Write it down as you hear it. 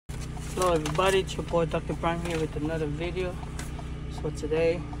Hello everybody, it's your boy Dr. Prime here with another video. So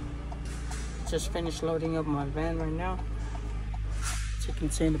today, just finished loading up my van right now. As you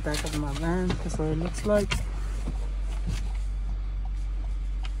can see in the back of my van, that's what it looks like.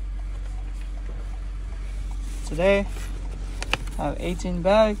 Today, I have 18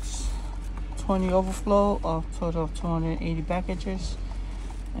 bags, 20 overflow of total of 280 packages,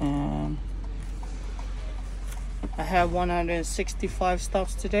 and I have 165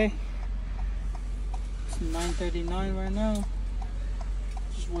 stops today. It's 9:39 right now.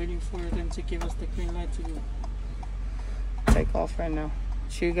 Just waiting for them to give us the green light to take off right now.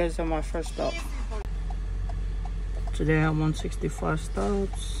 So you guys are my first stop. Today I have 165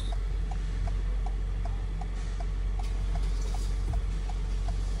 stops.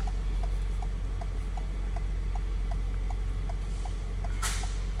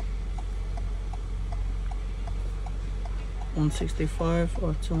 $165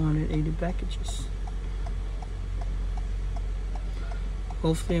 or 280 packages.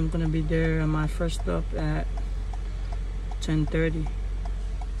 Hopefully I'm gonna be there on my first stop at 10:30.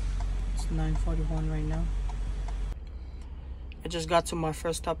 It's 9:41 right now. I just got to my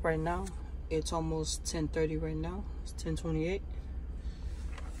first stop right now. It's almost 10:30 right now. It's 10:28.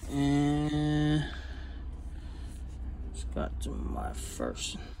 And just got to my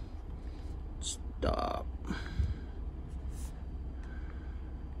first stop.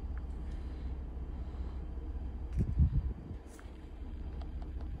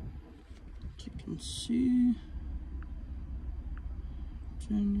 You can see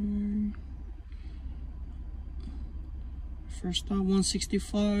January first stop,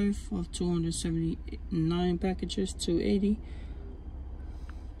 165 of 279 packages, 280.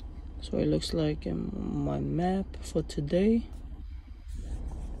 So it looks like in my map for today.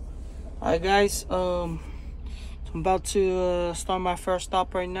 Alright guys, I'm about to start my first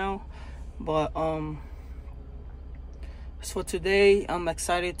stop right now, but as for today, I'm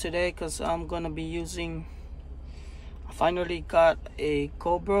excited today because I'm gonna be using, I finally got a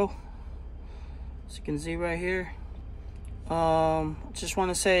GoPro, as you can see right here. Just want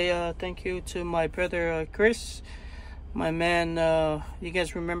to say thank you to my brother Chris, my man. You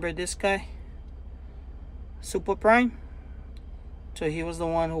guys remember this guy, Dr.PRIME? So he was the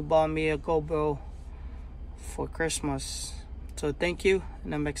one who bought me a GoPro for Christmas. So thank you,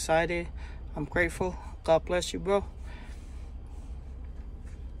 and I'm excited. I'm grateful. God bless you, bro.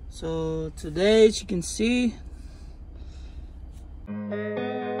 So today, as you can see,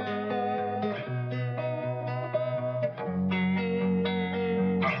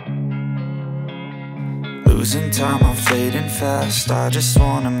 losing time, I'm fading fast. I just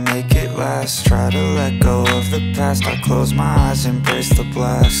wanna make it last. Try to let go of the past. I close my eyes, embrace the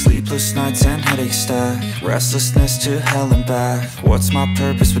blast. Sleepless nights and headache stack. Restlessness to hell and back. What's my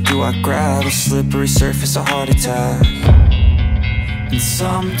purpose? What do I grab? A slippery surface, a heart attack. And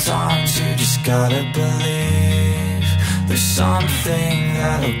sometimes you just gotta believe there's something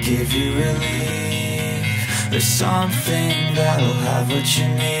that'll give you relief. There's something that'll have what you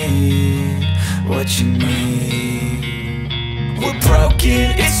need, what you need. We're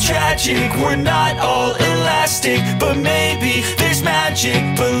broken, it's tragic, we're not all elastic, but maybe there's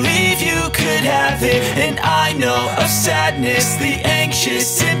magic. Believe you could have it. And I know of sadness, the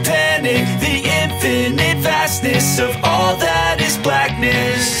anxious and panic, the infinite vastness of all that is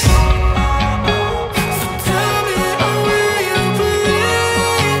blackness.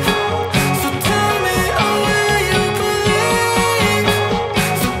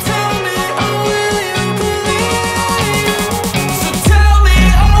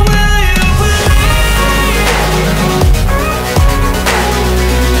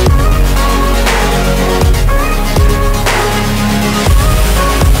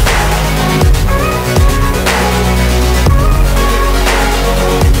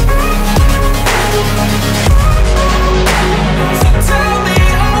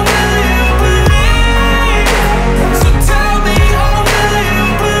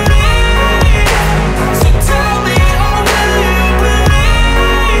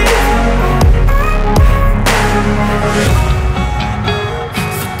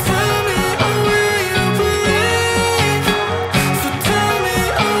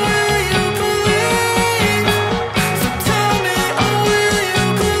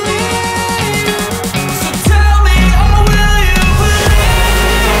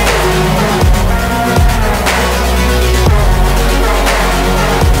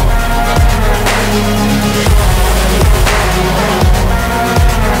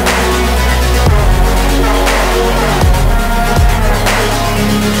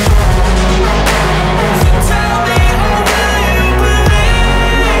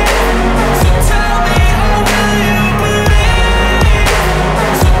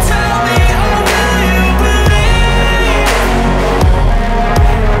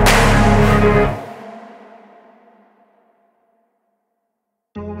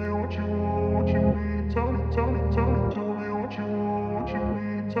 I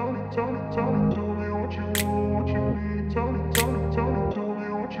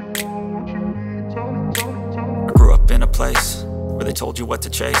grew up in a place where they told you what to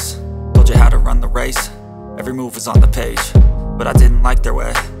chase, told you how to run the race. Every move was on the page, but I didn't like their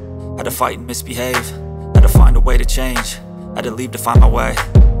way. Had to fight and misbehave, had to find a way to change, had to leave to find my way.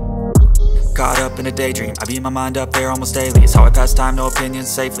 Caught up in a daydream, I beat my mind up there almost daily. It's how I pass time, no opinions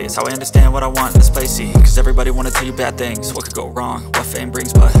safely. It's how I understand what I want in this place, see. Cause everybody wanna tell you bad things, what could go wrong, what fame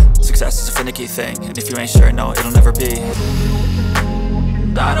brings. But success is a finicky thing, and if you ain't sure, no, it'll never be.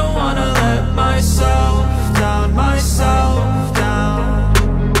 I don't wanna let myself down, myself down.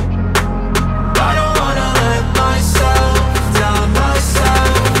 I don't wanna let myself down,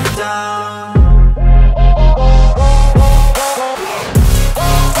 myself down.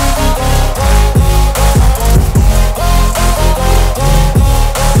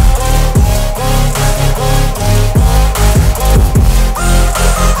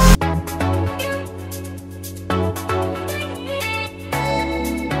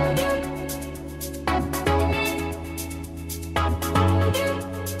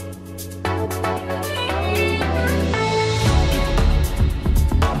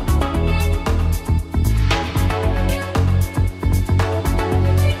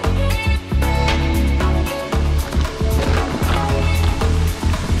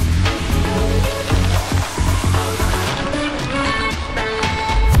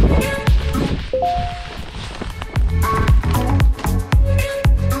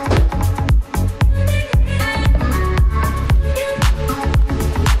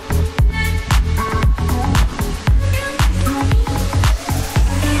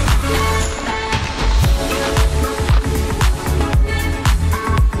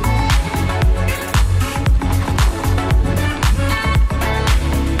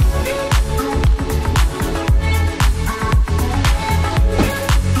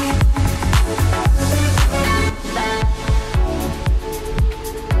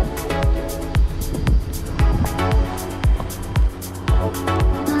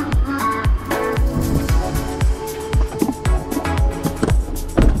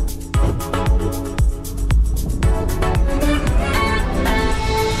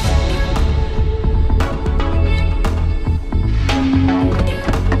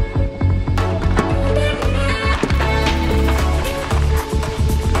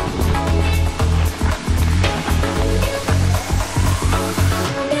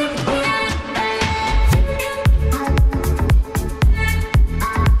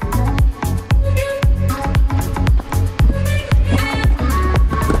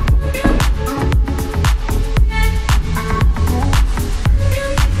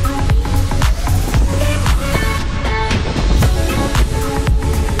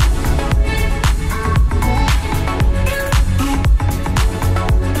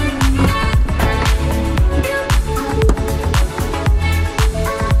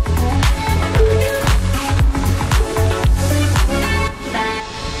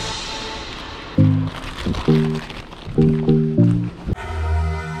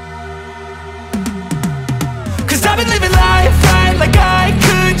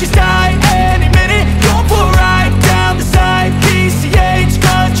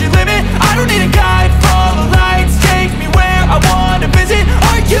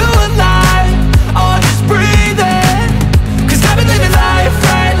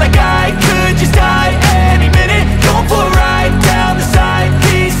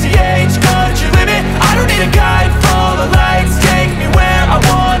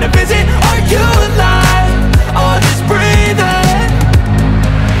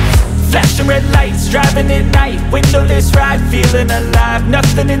 Driving at night, windowless ride, feeling alive.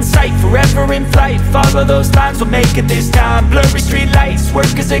 Nothing in sight, forever in flight. Follow those lines, we'll make it this time. Blurry street lights,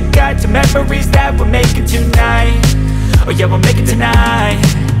 work as a guide to memories that we're making tonight. Oh yeah, we'll make it tonight.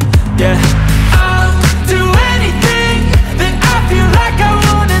 Yeah, I'll do anything that I feel like I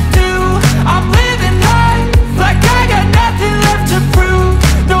wanna do. I'm living life like I got nothing left to prove.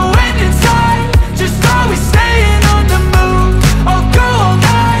 No end in sight, just always staying on the move. I'll go all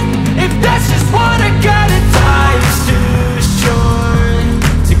night if that's just what I gotta do. Life's too short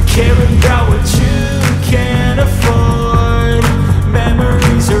to care about what you can't afford.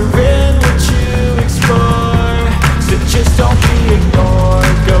 Memories are in what you explore, so just don't be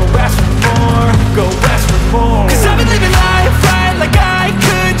ignored. Go ask for more, go ask for more. Cause I've been living life right like I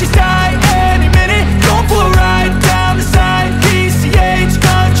could just die any minute. Going for a ride down the side, PCH,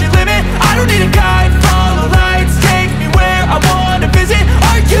 country limit. I don't need a guide, follow lights, take me where I wanna visit.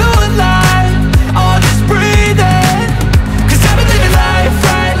 Are you alive? I'll just breathe in. Cause I've been living life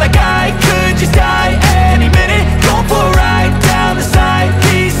right like I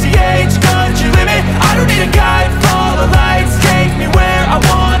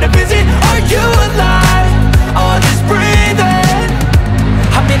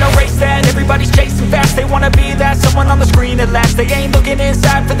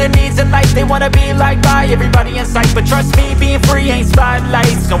inside for their needs in life. They wanna be liked by everybody in sight, but trust me, being free ain't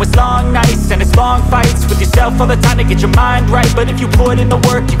spotlights. No, it's long nights and it's long fights with yourself all the time to get your mind right. But if you put in the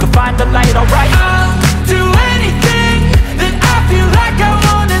work, you can find the light, alright. I'll do anything that I feel like I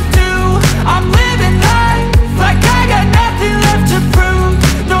wanna do. I'm living life like I got nothing left to prove.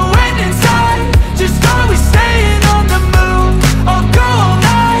 No end in sight, just always staying on the move. I'll go all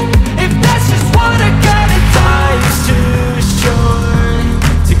night if that's just what I gotta do. Life's too short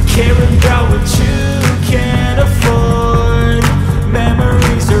to care about what you can't afford.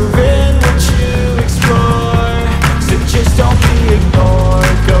 Memories are in what you explore, so just don't be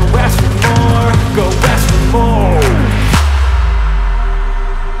ignored. Go ask for more, go ask for more.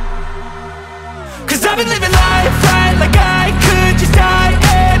 Cause I've been living life right like I could just die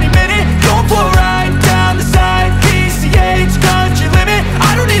any minute. Going for a ride down the side, PCH, country limit.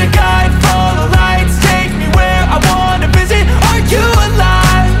 I don't need a guide, follow lights, take me where I wanna visit. Are you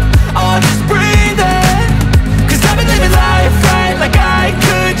alive? I'll just breathe in. Cause I've been living life right like I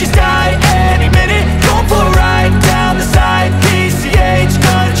could just die any minute. Going for a ride down the side, PCH,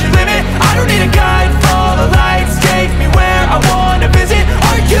 country limit. I don't need a guide, follow lights, take me where I wanna visit.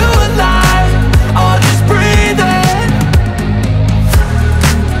 Are you alive? I'll just breathe in.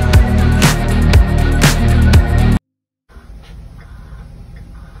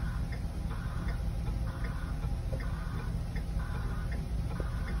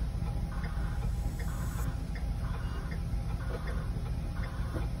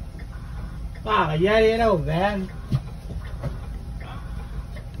 Bà dây ở đâu về anh?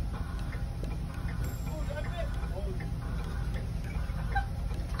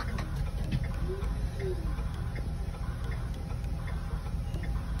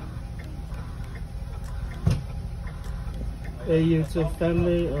 Hey YouTube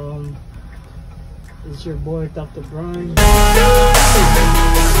family, it's your boy Dr.PRIME.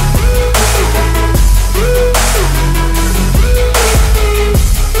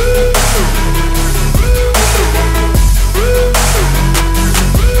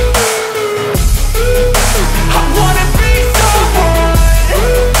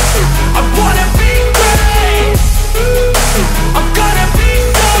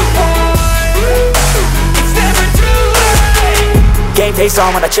 Game face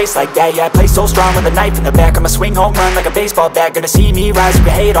on when I chase like that. Yeah, I play so strong with a knife in the back. I'ma swing home run like a baseball bat. Gonna see me rise, you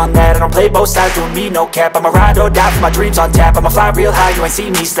can hate on that. I don't play both sides, doing me no cap. I'ma ride or die for my dreams on tap. I'ma fly real high, you ain't see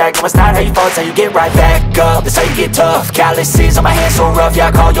me slack. No, it's not how you fall, it's how you get right back up. That's how you get tough. Calluses on my hands so rough, yeah,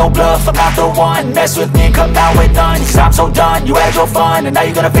 I call your bluff. I'm not the one, mess with me and come out with none. Cause I'm so done, you had your fun. And now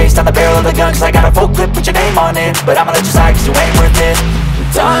you're gonna face down the barrel of the gun. Cause I got a full clip, put your name on it. But I'ma let you slide cause you ain't worth it.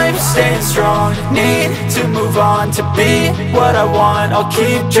 Time staying strong, need to move on to be what I want. I'll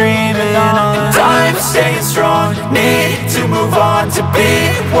keep dreaming on. Time staying strong, need to move on to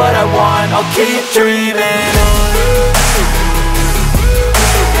be what I want. I'll keep dreaming on.